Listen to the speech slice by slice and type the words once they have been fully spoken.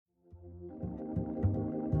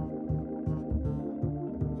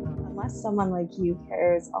unless someone like you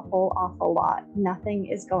cares a whole awful lot, nothing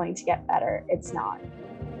is going to get better. It's not.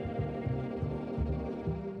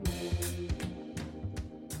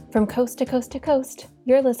 From coast to coast to coast,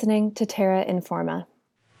 you're listening to Terra Informa.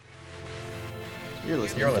 You're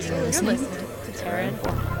listening to Terra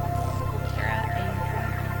Informa.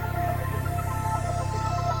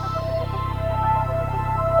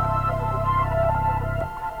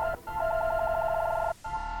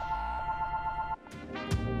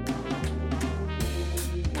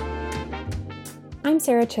 I'm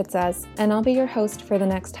Sarah Chitzas, and I'll be your host for the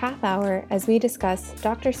next half hour as we discuss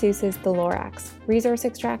Dr. Seuss's The Lorax, resource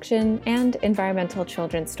extraction, and environmental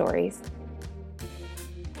children's stories.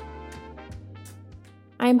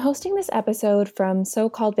 I'm hosting this episode from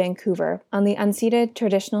so-called Vancouver on the unceded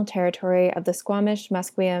traditional territory of the Squamish,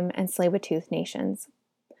 Musqueam, and Tsleil-Waututh nations.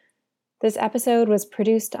 This episode was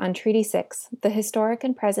produced on Treaty 6, the historic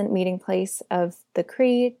and present meeting place of the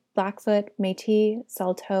Cree, Blackfoot, Métis,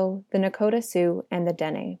 Saulteaux, the Nakota Sioux, and the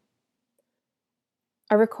Dene.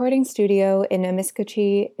 Our recording studio in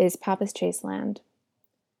Amiskouche is Papas Chase land.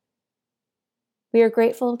 We are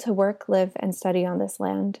grateful to work, live, and study on this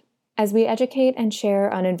land. As we educate and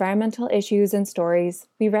share on environmental issues and stories,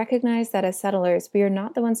 we recognize that as settlers, we are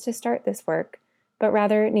not the ones to start this work, but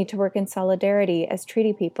rather need to work in solidarity as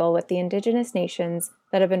treaty people with the Indigenous nations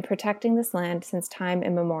that have been protecting this land since time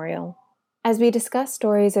immemorial. As we discuss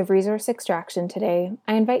stories of resource extraction today,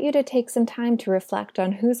 I invite you to take some time to reflect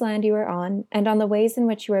on whose land you are on and on the ways in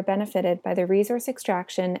which you are benefited by the resource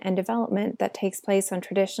extraction and development that takes place on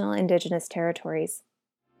traditional Indigenous territories.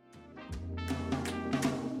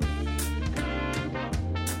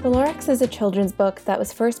 The Lorax is a children's book that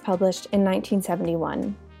was first published in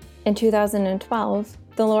 1971. In 2012,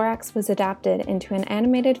 The Lorax was adapted into an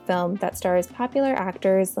animated film that stars popular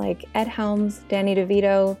actors like Ed Helms, Danny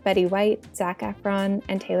DeVito, Betty White, Zac Efron,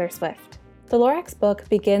 and Taylor Swift. The Lorax book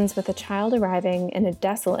begins with a child arriving in a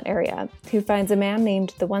desolate area who finds a man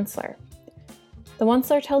named the Onceler. The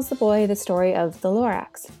Onceler tells the boy the story of the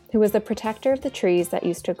Lorax, who was the protector of the trees that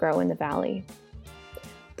used to grow in the valley.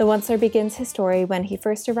 The Onceler begins his story when he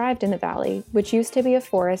first arrived in the valley, which used to be a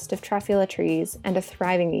forest of truffula trees and a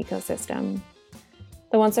thriving ecosystem.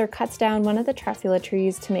 The Onceler cuts down one of the truffula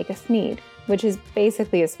trees to make a thneed, which is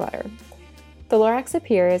basically a sweater. The Lorax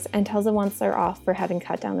appears and tells the Onceler off for having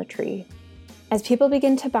cut down the tree. As people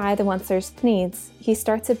begin to buy the Onceler's thneeds, he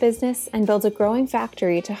starts a business and builds a growing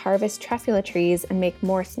factory to harvest truffula trees and make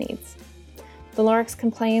more thneeds. The Lorax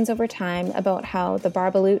complains over time about how the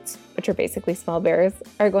barbaloots, which are basically small bears,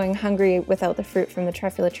 are going hungry without the fruit from the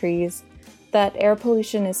truffula trees, that air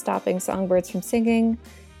pollution is stopping songbirds from singing,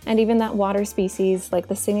 and even that water species like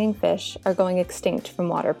the singing fish are going extinct from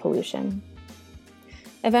water pollution.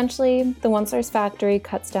 Eventually, the Onceler's factory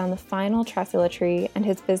cuts down the final truffula tree and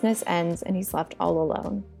his business ends and he's left all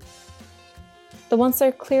alone. The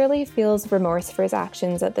Onceler clearly feels remorse for his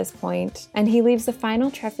actions at this point, and he leaves the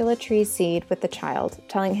final truffula tree seed with the child,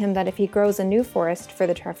 telling him that if he grows a new forest for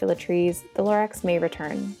the truffula trees, the Lorax may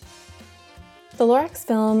return. The Lorax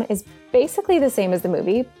film is basically the same as the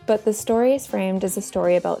movie, but the story is framed as a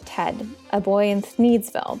story about Ted, a boy in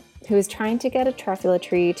Thneedsville, who is trying to get a truffula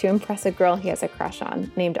tree to impress a girl he has a crush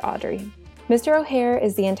on, named Audrey. Mr. O'Hare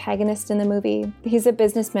is the antagonist in the movie. He's a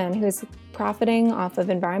businessman who is profiting off of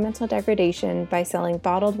environmental degradation by selling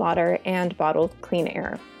bottled water and bottled clean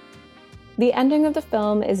air. The ending of the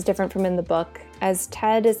film is different from in the book, as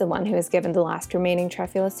Ted is the one who is given the last remaining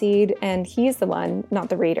truffula seed, and he's the one, not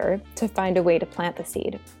the reader, to find a way to plant the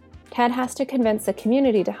seed. Ted has to convince the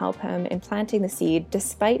community to help him in planting the seed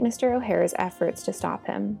despite Mr. O'Hare's efforts to stop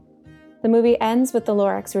him. The movie ends with the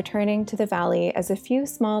Lorax returning to the valley as a few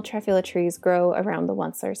small truffula trees grow around the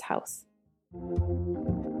Onceler's house.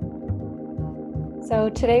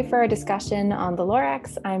 So today for our discussion on the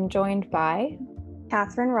Lorax, I'm joined by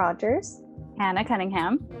Catherine Rogers, Hannah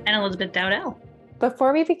Cunningham, and Elizabeth Dowdell.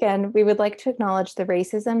 Before we begin, we would like to acknowledge the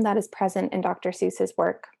racism that is present in Dr. Seuss's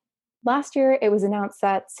work. Last year, it was announced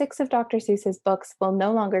that 6 of Dr. Seuss's books will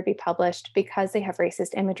no longer be published because they have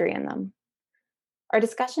racist imagery in them. Our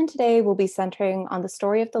discussion today will be centering on the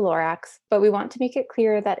story of the Lorax, but we want to make it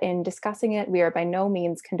clear that in discussing it, we are by no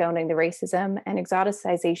means condoning the racism and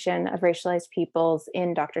exoticization of racialized peoples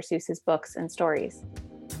in Dr. Seuss's books and stories.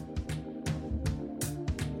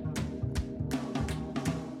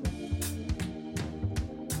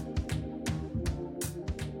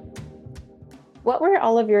 What were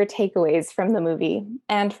all of your takeaways from the movie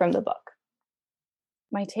and from the book?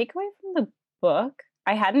 My takeaway from the book,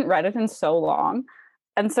 I hadn't read it in so long.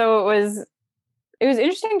 And so it was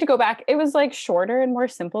interesting to go back. It was like shorter and more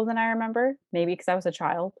simple than I remember, maybe because I was a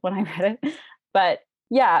child when I read it. But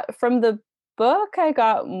Yeah, from the book, I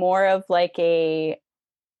got more of like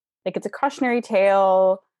it's a cautionary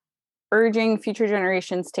tale urging future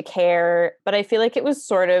generations to care, but I feel like it was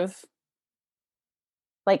sort of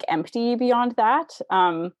like empty beyond that.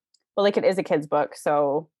 But like it is a kid's book,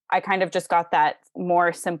 so I kind of just got that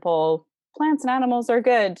more simple plants and animals are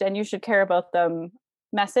good and you should care about them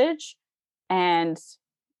message. And it's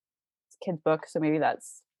a kid's book, so maybe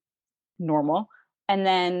that's normal. And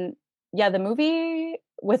then yeah, the movie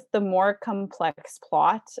with the more complex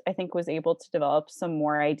plot, I think was able to develop some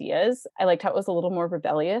more ideas. I liked how it was a little more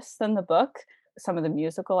rebellious than the book. Some of the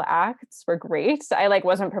musical acts were great. I like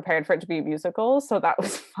wasn't prepared for it to be a musical, so that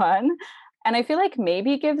was fun. And I feel like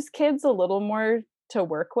maybe gives kids a little more to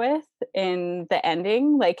work with in the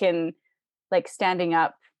ending, like in like standing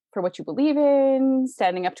up for what you believe in,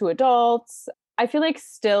 standing up to adults. I feel like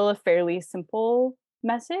still a fairly simple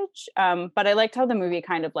message. But I liked how the movie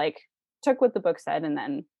kind of like took what the book said and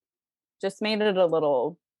then just made it a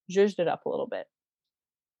little, zhuzhed it up a little bit.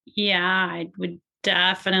 Yeah, I would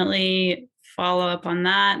definitely follow up on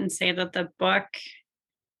that and say that the book,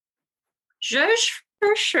 zhuzh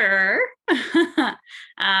for sure. But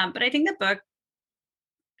I think the book,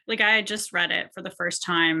 like I just read it for the first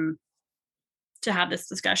time to have this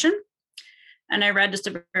discussion. And I read just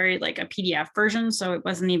a very like a PDF version. So it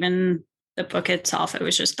wasn't even the book itself. It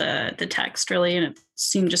was just the text really. And it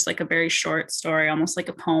seemed just like a very short story, almost like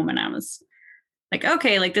a poem. And I was like,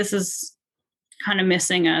 okay, like this is kind of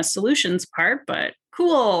missing a solutions part, but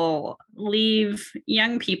cool. Leave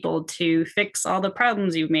young people to fix all the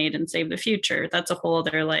problems you've made and save the future. That's a whole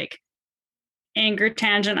other like anger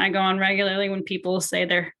tangent I go on regularly when people say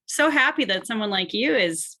they're so happy that someone like you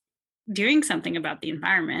is doing something about the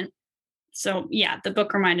environment. So yeah, the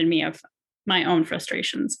book reminded me of my own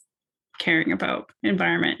frustrations caring about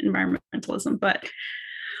environmentalism. But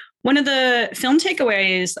one of the film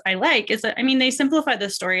takeaways I like is that, I mean, they simplify the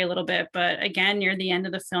story a little bit, but again, near the end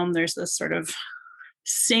of the film, there's this sort of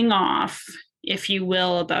sing off, if you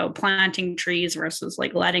will, about planting trees versus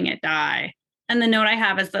like letting it die. And the note I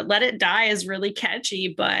have is that let it die is really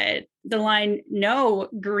catchy, but the line, no,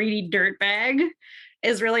 greedy dirtbag,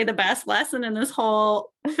 is really the best lesson in this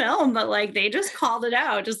whole film. But like they just called it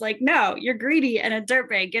out, just like, no, you're greedy and a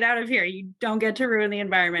dirtbag, get out of here. You don't get to ruin the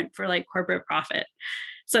environment for like corporate profit.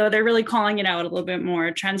 So they're really calling it out a little bit more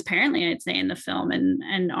transparently, I'd say, in the film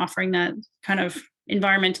and offering that kind of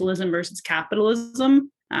environmentalism versus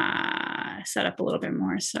capitalism set up a little bit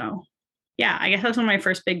more. So yeah, I guess that's one of my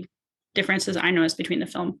first big differences I noticed between the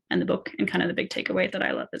film and the book, and kind of the big takeaway that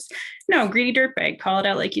I love is no, greedy dirtbag, call it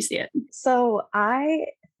out like you see it. So I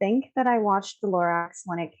think that I watched The Lorax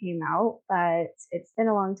when it came out, but it's been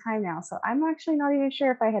a long time now. So I'm actually not even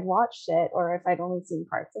sure if I had watched it or if I'd only seen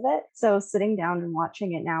parts of it. So sitting down and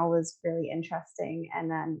watching it now was really interesting.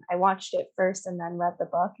 And then I watched it first and then read the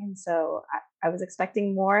book. And so I was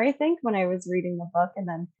expecting more, I think, when I was reading the book. And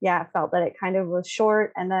then, yeah, I felt that it kind of was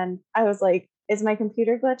short. And then I was like, is my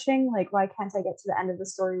computer glitching? Like, why can't I get to the end of the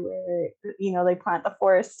story where, they plant the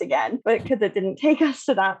forest again? But because it didn't take us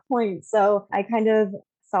to that point. So I kind of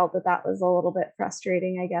felt that was a little bit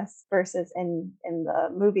frustrating, I guess, versus in the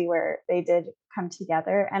movie where they did come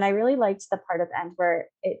together. And I really liked the part at the end where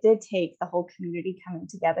it did take the whole community coming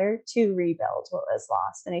together to rebuild what was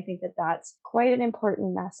lost. And I think that that's quite an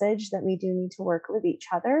important message, that we do need to work with each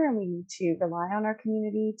other and we need to rely on our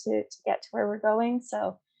community to get to where we're going.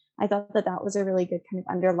 So I thought that was a really good kind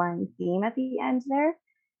of underlying theme at the end there.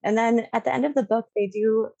 And then at the end of the book, they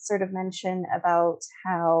do sort of mention about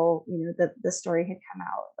how, the story had come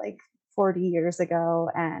out like 40 years ago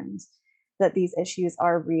and that these issues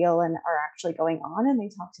are real and are actually going on. And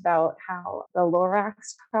they talked about how the Lorax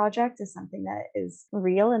project is something that is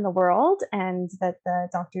real in the world and that the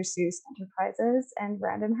Dr. Seuss Enterprises and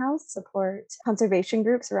Random House support conservation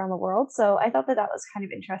groups around the world. So I thought that was kind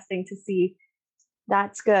of interesting to see.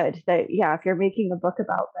 That's good that, yeah, if you're making a book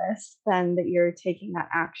about this, then that you're taking that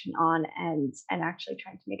action on and actually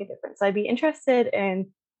trying to make a difference. I'd be interested in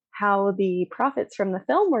how the profits from the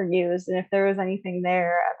film were used and if there was anything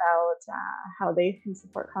there about how they can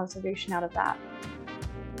support conservation out of that.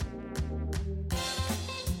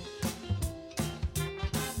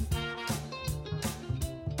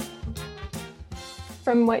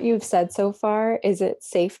 From what you've said so far, is it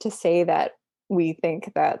safe to say that we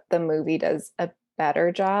think that the movie does a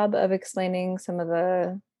better job of explaining some of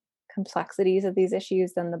the complexities of these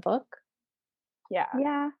issues than the book? Yeah.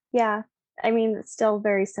 I mean, it's still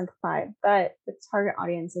very simplified, but the target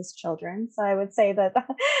audience is children. So I would say that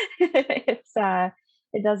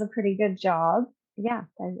it does a pretty good job. Yeah,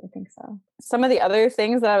 I think so. Some of the other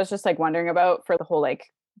things that I was just like wondering about for the whole like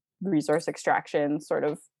resource extraction sort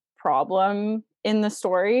of problem in the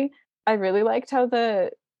story. I really liked how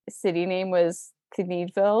the city name was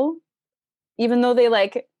Thneedville, even though they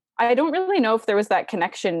like, I don't really know if there was that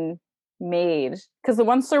connection made, because the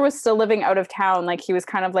one star was still living out of town, like he was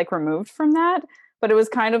kind of like removed from that, but it was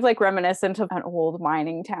kind of like reminiscent of an old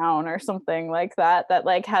mining town or something like that, that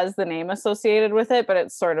like has the name associated with it, but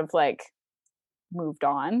it's sort of like moved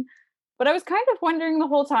on. But I was kind of wondering the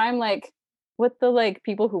whole time, like, what the like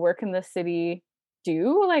people who work in the city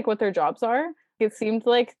do, like what their jobs are. It seemed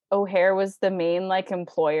like O'Hare was the main like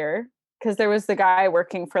employer, because there was the guy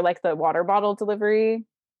working for like the water bottle delivery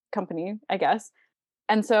company, I guess.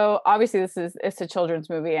 And so obviously it's a children's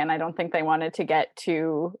movie, and I don't think they wanted to get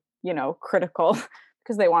too, critical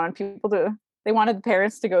because they wanted the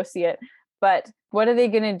parents to go see it. But what are they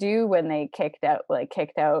going to do when they kicked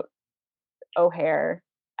out O'Hare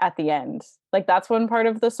at the end? Like, that's one part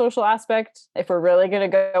of the social aspect. If we're really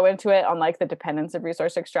going to go into it on like the dependence of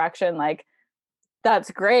resource extraction, like,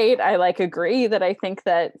 that's great. I like agree that I think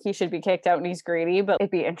that he should be kicked out and he's greedy, but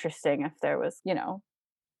it'd be interesting if there was,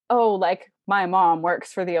 oh, like my mom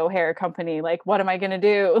works for the O'Hare company, like what am I going to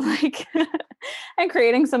do? Like, and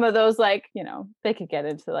creating some of those, like, they could get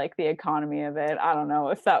into like the economy of it. I don't know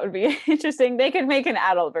if that would be interesting. They could make an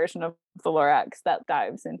adult version of the Lorax that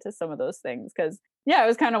dives into some of those things, because I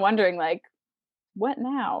was kind of wondering like, what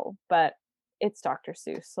now? But it's Dr.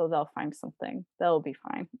 Seuss, so they'll find something. They'll be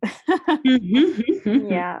fine.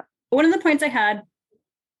 Yeah. One of the points I had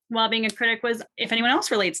while being a critic was if anyone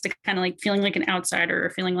else relates to kind of like feeling like an outsider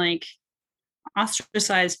or feeling like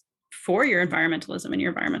ostracized for your environmentalism and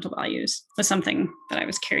your environmental values, was something that I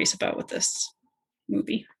was curious about with this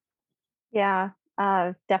movie. Yeah,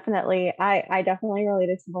 definitely. I definitely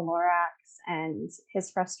related to the Lorax and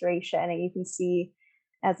his frustration, and you can see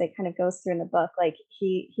as it kind of goes through in the book, like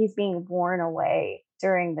he's being worn away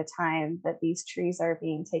during the time that these trees are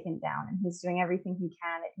being taken down, and he's doing everything he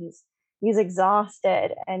can, and he's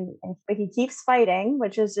exhausted, but he keeps fighting,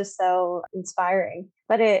 which is just so inspiring.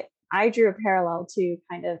 But I drew a parallel to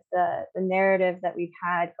kind of the narrative that we've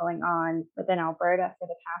had going on within Alberta for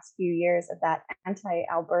the past few years of that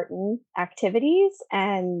anti-Albertan activities,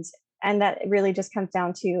 and that really just comes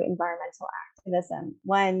down to environmental activism,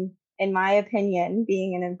 when, in my opinion,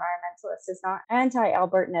 being an environmentalist is not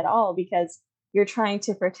anti-Albertan at all, because you're trying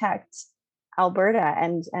to protect Alberta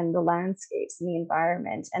and the landscapes and the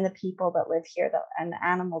environment and the people that live here, and the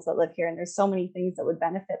animals that live here. And there's so many things that would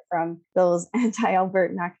benefit from those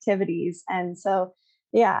anti-Albertan activities. And so,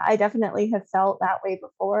 yeah, I definitely have felt that way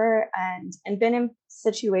before, and been in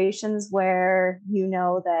situations where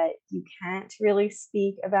that you can't really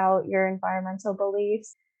speak about your environmental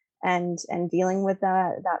beliefs, and dealing with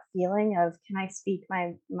that feeling of, can I speak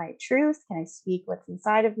my truth? Can I speak what's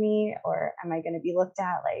inside of me? Or am I going to be looked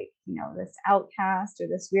at like, this outcast or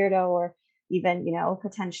this weirdo, or even,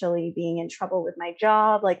 potentially being in trouble with my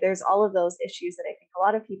job? Like, there's all of those issues that I think a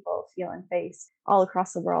lot of people feel and face all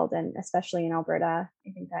across the world, and especially in Alberta.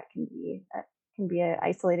 I think that can be an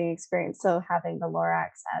isolating experience. So having the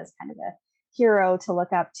Lorax as kind of a hero to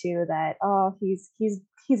look up to, that, oh, he's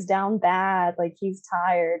down bad, like he's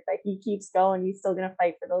tired, but he keeps going, he's still going to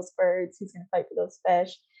fight for those birds, he's going to fight for those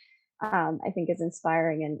fish, I think is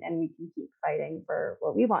inspiring, and we can keep fighting for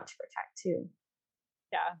what we want to protect too.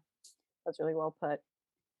 Yeah, that's really well put.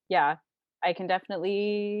 Yeah, I can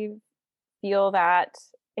definitely feel that.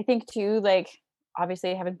 I think too, like,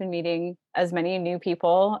 obviously I haven't been meeting as many new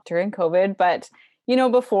people during COVID, but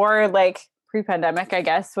before, like pre-pandemic, I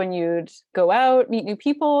guess, when you'd go out, meet new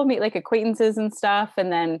people, meet like acquaintances and stuff,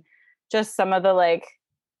 and then just some of the like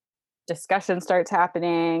discussion starts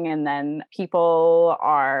happening, and then people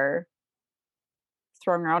are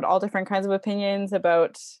throwing around all different kinds of opinions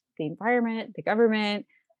about the environment, the government,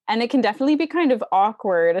 and it can definitely be kind of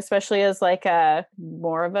awkward, especially as like I'm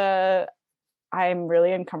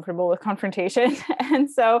really uncomfortable with confrontation.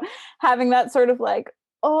 And so having that sort of like,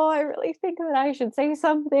 oh, I really think that I should say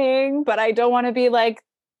something, but I don't want to be like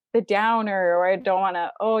the downer, or I don't want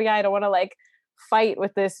to, like fight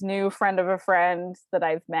with this new friend of a friend that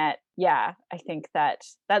I've met. Yeah, I think that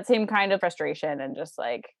same kind of frustration and just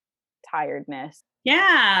like tiredness.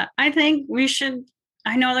 Yeah, I think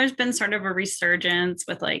I know there's been sort of a resurgence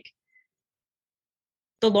with like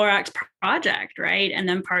the Lorax project, right? And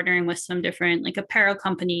then partnering with some different like apparel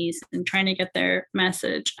companies and trying to get their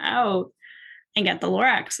message out. And get the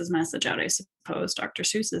Lorax's message out, I suppose, Dr.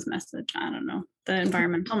 Seuss's message, I don't know, the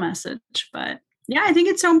environmental message. But yeah, I think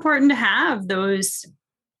it's so important to have those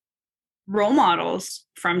role models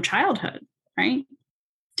from childhood, right?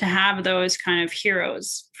 To have those kind of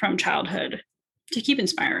heroes from childhood to keep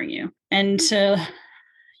inspiring you, and to,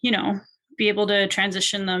 be able to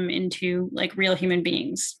transition them into like real human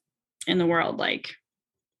beings in the world. Like,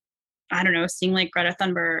 I don't know, seeing like Greta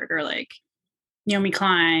Thunberg or like Naomi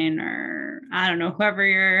Klein, or I don't know, whoever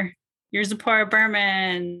your Zipporah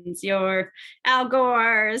Bermans, your Al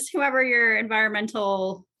Gores, whoever your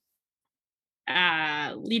environmental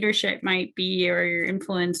leadership might be, or your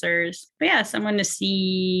influencers. But yeah, someone to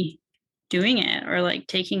see doing it, or like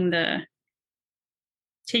taking a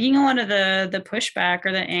lot of the pushback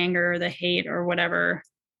or the anger or the hate or whatever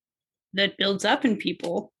that builds up in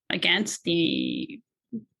people against the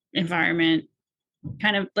environment,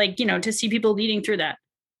 kind of like, to see people leading through that,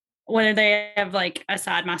 whether they have like a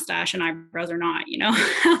sad mustache and eyebrows or not,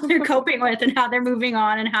 how they're coping with and how they're moving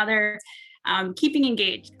on and how they're keeping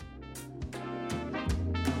engaged.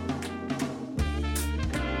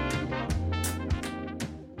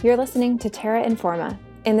 You're listening to Terra Informa.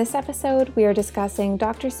 In this episode, we are discussing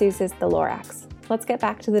Dr. Seuss's The Lorax. Let's get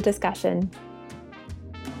back to the discussion.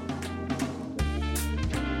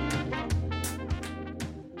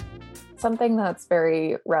 Something that's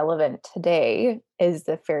very relevant today is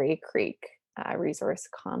the Fairy Creek resource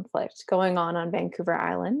conflict going on Vancouver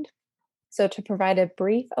Island. So to provide a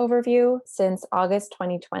brief overview, since August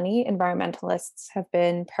 2020, environmentalists have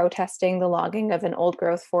been protesting the logging of an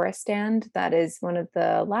old-growth forest stand that is one of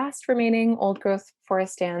the last remaining old-growth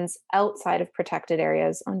forest stands outside of protected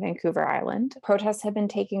areas on Vancouver Island. Protests have been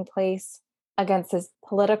taking place against this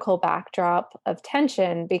political backdrop of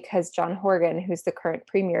tension because John Horgan, who's the current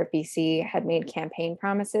premier of BC, had made campaign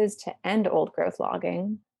promises to end old-growth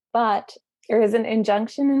logging. But there is an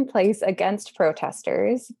injunction in place against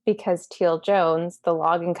protesters because Teal Jones, the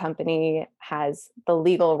logging company, has the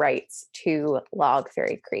legal rights to log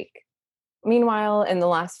Fairy Creek. Meanwhile, in the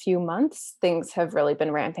last few months, things have really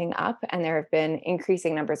been ramping up, and there have been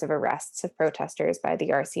increasing numbers of arrests of protesters by the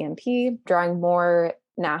RCMP, drawing more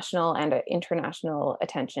national and international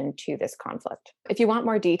attention to this conflict. If you want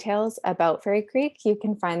more details about Fairy Creek, you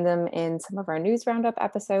can find them in some of our news roundup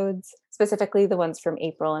episodes, specifically the ones from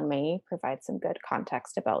April and May provide some good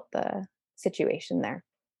context about the situation there.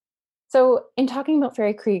 So in talking about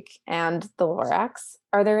Fairy Creek and the Lorax,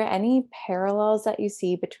 are there any parallels that you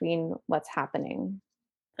see between what's happening?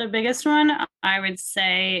 The biggest one, I would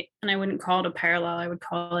say, and I wouldn't call it a parallel, I would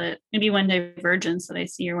call it maybe one divergence that I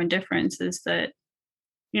see, or one difference, is that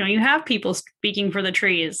you have people speaking for the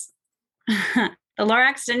trees. The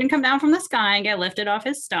Lorax didn't come down from the sky and get lifted off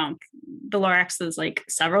his stump. The Lorax is like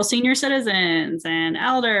several senior citizens and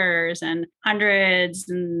elders and hundreds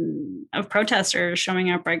of protesters showing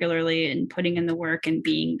up regularly and putting in the work and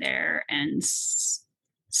being there and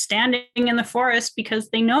standing in the forest because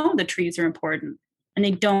they know the trees are important and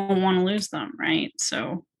they don't want to lose them, right?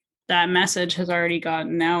 So that message has already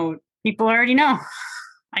gotten out. People already know,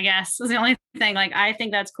 I guess, is the only thing. Like, I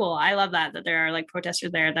think that's cool. I love that there are like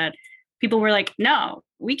protesters there that people were like, no,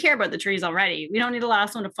 we care about the trees already. We don't need to allow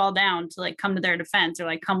someone to fall down to like come to their defense, or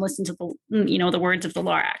like come listen to the words of the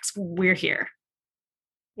Lorax. We're here.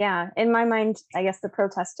 Yeah, in my mind, I guess the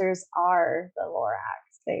protesters are the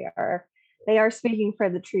Lorax. They are speaking for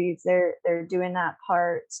the trees. They're doing that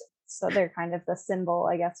part. So they're kind of the symbol,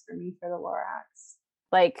 I guess, for me, for the Lorax.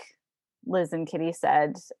 Like Liz and Kitty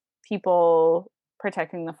said, people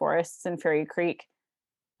protecting the forests in Fairy Creek,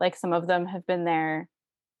 like some of them have been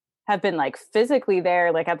like physically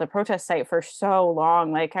there, like at the protest site for so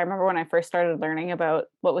long. Like I remember when I first started learning about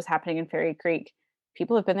what was happening in Fairy Creek,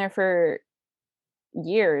 people have been there for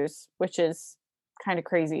years, which is kind of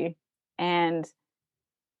crazy. And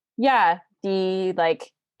yeah, the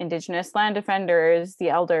like Indigenous land defenders, the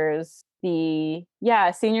elders, the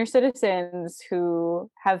senior citizens who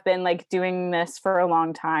have been like doing this for a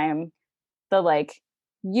long time, the like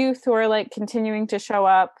youth who are like continuing to show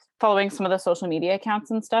up, following some of the social media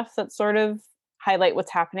accounts and stuff that sort of highlight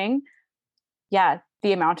what's happening. Yeah,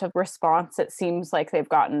 the amount of response it seems like they've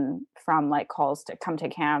gotten from like calls to come to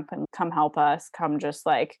camp and come help us, come just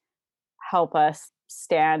like help us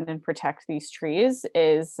stand and protect these trees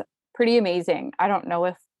is pretty amazing. I don't know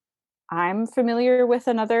if I'm familiar with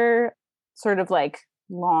another sort of like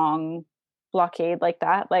long blockade like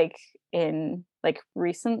that, like in like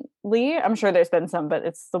recently. I'm sure there's been some, but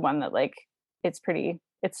it's the one that like it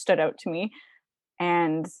stood out to me.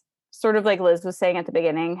 And sort of like Liz was saying at the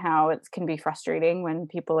beginning, how it can be frustrating when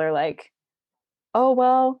people are like, oh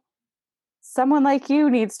well, someone like you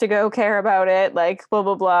needs to go care about it, like blah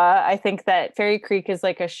blah blah. I think that Fairy Creek is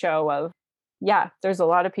like a show of, there's a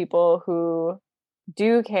lot of people who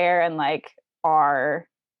do care and like are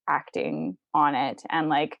acting on it and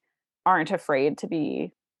like aren't afraid to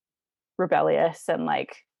be rebellious and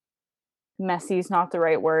like messy is not the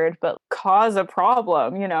right word, but cause a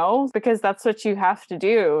problem, because that's what you have to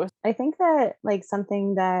do. I think that like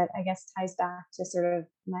something that I guess ties back to sort of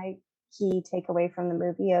my key takeaway from the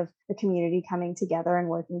movie of the community coming together and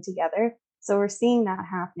working together. So we're seeing that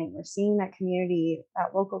happening. We're seeing that community,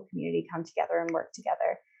 that local community come together and work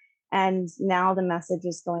together. And now the message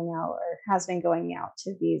is going out or has been going out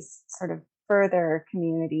to these sort of further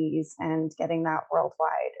communities and getting that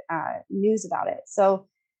worldwide news about it. So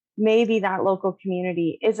maybe that local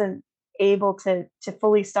community isn't able to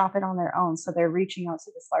fully stop it on their own, so they're reaching out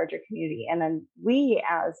to this larger community, and then we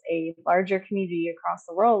as a larger community across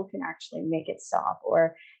the world can actually make it stop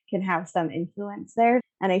or can have some influence there.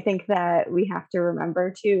 And I think that we have to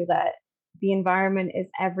remember too that the environment is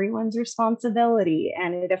everyone's responsibility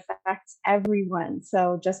and it affects everyone.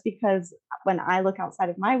 So just because when I look outside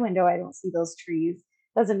of my window I don't see those trees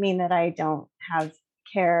doesn't mean that I don't have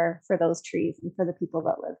care for those trees and for the people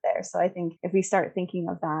that live there. So I think if we start thinking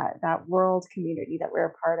of that world community that we're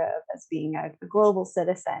a part of as being a global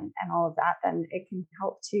citizen and all of that, then it can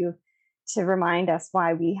help to remind us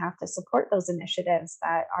why we have to support those initiatives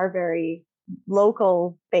that are very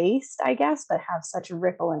local based, I guess, but have such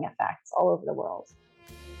rippling effects all over the world.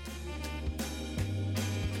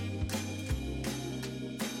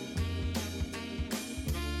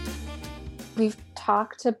 We've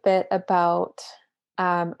talked a bit about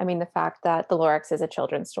the fact that The Lorax is a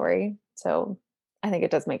children's story. So I think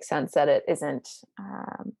it does make sense that it isn't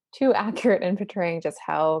too accurate in portraying just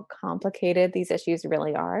how complicated these issues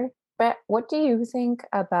really are. But what do you think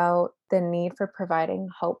about the need for providing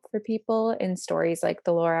hope for people in stories like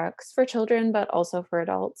The Lorax for children, but also for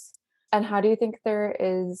adults? And how do you think there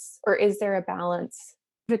is, or is there a balance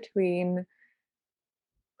between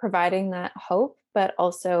providing that hope, but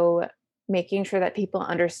also making sure that people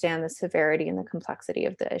understand the severity and the complexity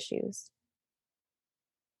of the issues?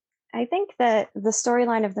 I think that the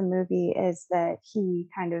storyline of the movie is that he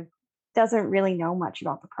kind of doesn't really know much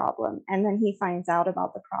about the problem. And then he finds out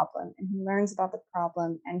about the problem and he learns about the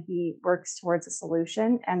problem and he works towards a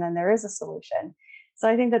solution. And then there is a solution. So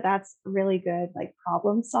I think that that's really good, like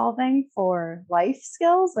problem solving for life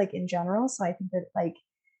skills, like in general. So I think that, like,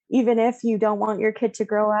 even if you don't want your kid to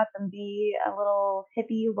grow up and be a little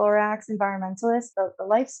hippie Lorax environmentalist, the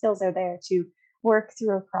life skills are there to work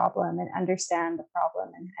through a problem and understand the problem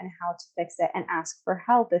and how to fix it and ask for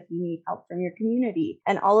help if you need help from your community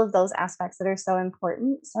and all of those aspects that are so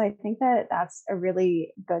important. So I think that that's a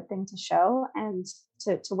really good thing to show and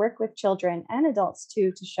to work with children and adults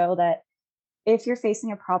too, to show that if you're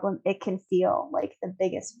facing a problem, it can feel like the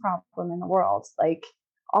biggest problem in the world. Like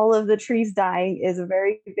all of the trees dying is a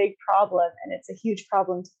very big problem and it's a huge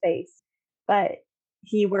problem to face. But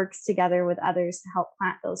he works together with others to help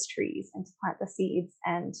plant those trees and to plant the seeds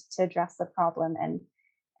and to address the problem.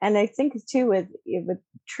 And I think too with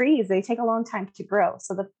trees, they take a long time to grow.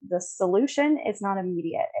 So the solution is not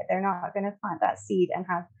immediate. They're not going to plant that seed and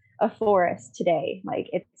have a forest today. Like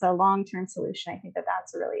it's a long-term solution. I think that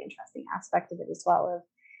that's a really interesting aspect of it as well. Of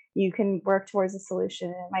you can work towards a solution.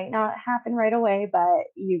 It might not happen right away, but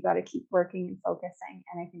you got to keep working and focusing.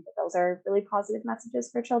 And I think that those are really positive messages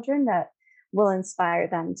for children that will inspire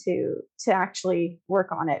them to actually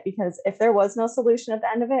work on it. Because if there was no solution at the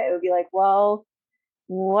end of it, it would be like, well,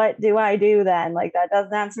 what do I do then? Like that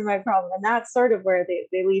doesn't answer my problem. And that's sort of where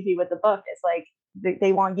they leave you with the book. It's like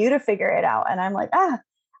they want you to figure it out. And I'm like,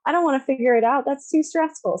 I don't want to figure it out. That's too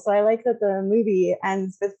stressful. So I like that the movie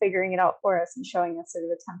ends with figuring it out for us and showing us sort of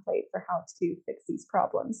a template for how to fix these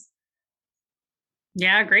problems.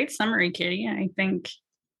 Yeah, great summary, Katie. I think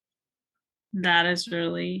that is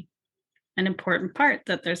really an important part,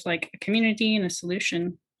 that there's like a community and a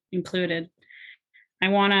solution included. I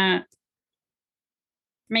want to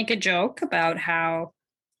make a joke about how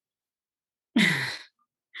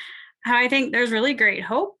I think there's really great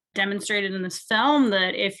hope demonstrated in this film,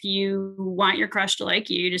 that if you want your crush to like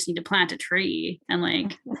you just need to plant a tree, and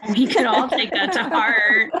like we could all take that to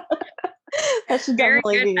heart. That should Very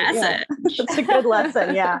definitely good be message. It's a good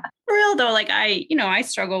lesson. Yeah. For real though, like I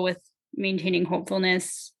struggle with maintaining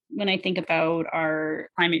hopefulness when I think about our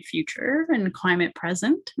climate future and climate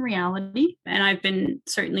present reality. And I've been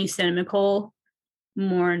certainly cynical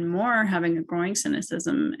more and more, having a growing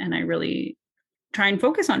cynicism. And I really try and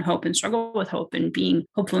focus on hope and struggle with hope and being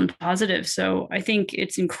hopeful and positive. So I think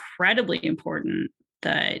it's incredibly important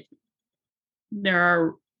that there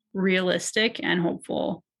are realistic and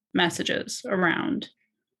hopeful messages around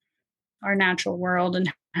our natural world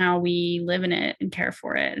and how we live in it and care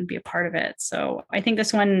for it and be a part of it. So I think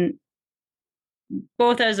this one,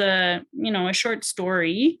 both as a short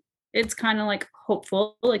story, it's kind of like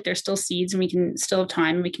hopeful. Like there's still seeds and we can still have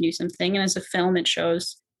time and we can do something. And as a film, it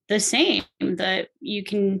shows the same, that you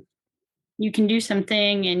can do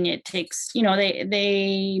something, and it takes,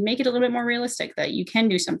 they make it a little bit more realistic that you can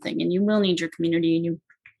do something, and you will need your community, and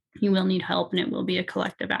you will need help, and it will be a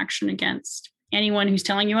collective action against anyone who's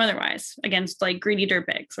telling you otherwise, against like greedy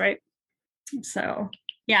dirtbags, right? So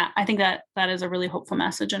yeah, I think that is a really hopeful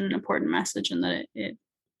message and an important message, and that it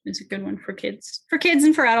is a good one for kids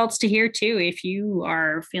and for adults to hear too. If you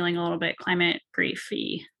are feeling a little bit climate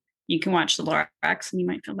griefy, you can watch the Lorax and you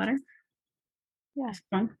might feel better. Yeah. It's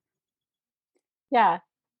fun. Yeah.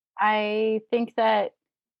 I think that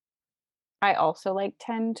I also like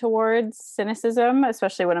tend towards cynicism,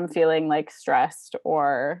 especially when I'm feeling like stressed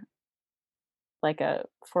or like a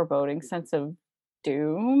foreboding sense of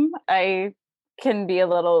doom. I can be a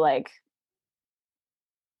little like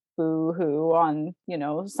boo-hoo on,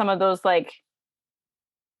 some of those, like,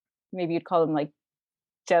 maybe you'd call them like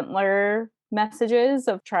gentler messages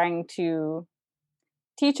of trying to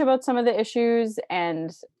teach about some of the issues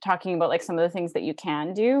and talking about like some of the things that you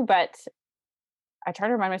can do. But I try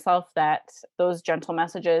to remind myself that those gentle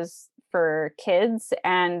messages for kids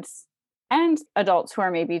and adults who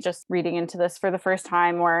are maybe just reading into this for the first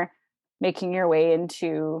time or making your way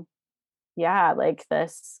into like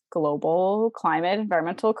this global climate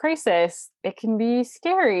environmental crisis, it can be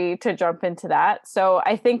scary to jump into that. So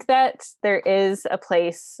I think that there is a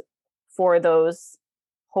place for those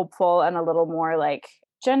hopeful and a little more like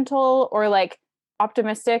gentle or like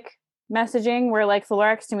optimistic messaging, where like the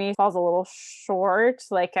Lorax to me falls a little short.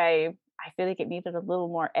 Like I feel like it needed a little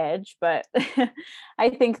more edge, but I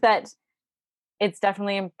think that it's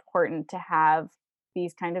definitely important to have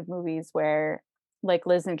these kind of movies where, like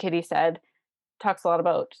Liz and Kitty said, talks a lot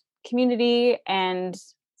about community and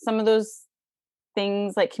some of those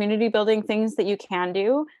things, like community building things that you can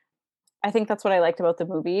do. I think that's what I liked about the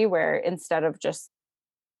movie, where instead of just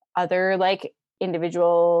other like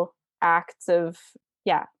individual acts of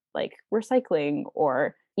like recycling,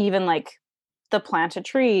 or even like the plant a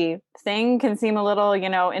tree thing can seem a little,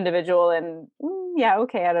 individual and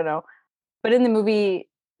I don't know. But in the movie,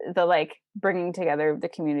 the like bringing together the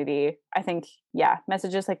community, I think,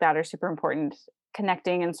 messages like that are super important,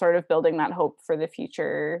 connecting and sort of building that hope for the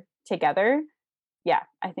future together.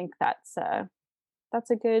 I think that's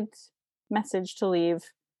a good message to leave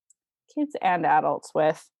kids and adults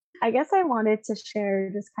with. I guess I wanted to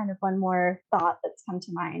share just kind of one more thought that's come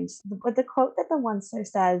to mind. With the quote that the Onester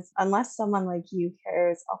says, unless someone like you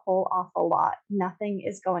cares a whole awful lot, nothing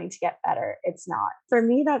is going to get better. It's not. For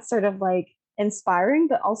me, that's sort of like inspiring,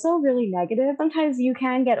 but also really negative. Sometimes you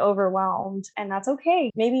can get overwhelmed, and that's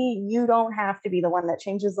okay. Maybe you don't have to be the one that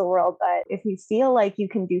changes the world, but if you feel like you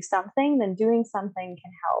can do something, then doing something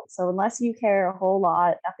can help. So unless you care a whole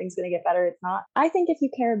lot, nothing's going to get better. It's not. I think if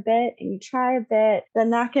you care a bit and you try a bit,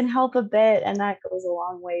 then that can help a bit, and that goes a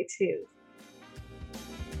long way too.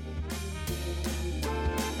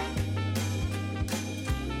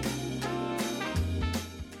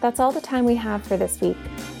 That's all the time we have for this week.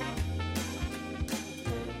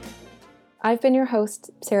 I've been your host,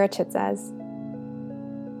 Sarah Chitzes.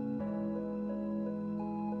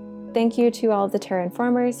 Thank you to all of the Terra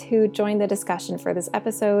Informers who joined the discussion for this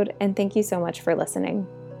episode, and thank you so much for listening.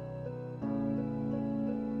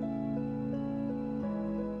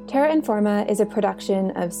 Terra Informa is a production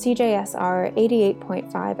of CJSR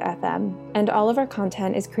 88.5 FM, and all of our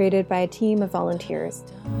content is created by a team of volunteers.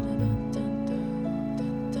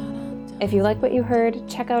 If you like what you heard,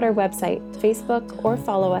 check out our website, Facebook, or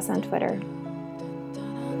follow us on Twitter.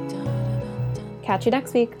 Catch you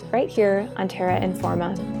next week, right here on Terra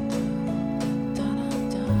Informa.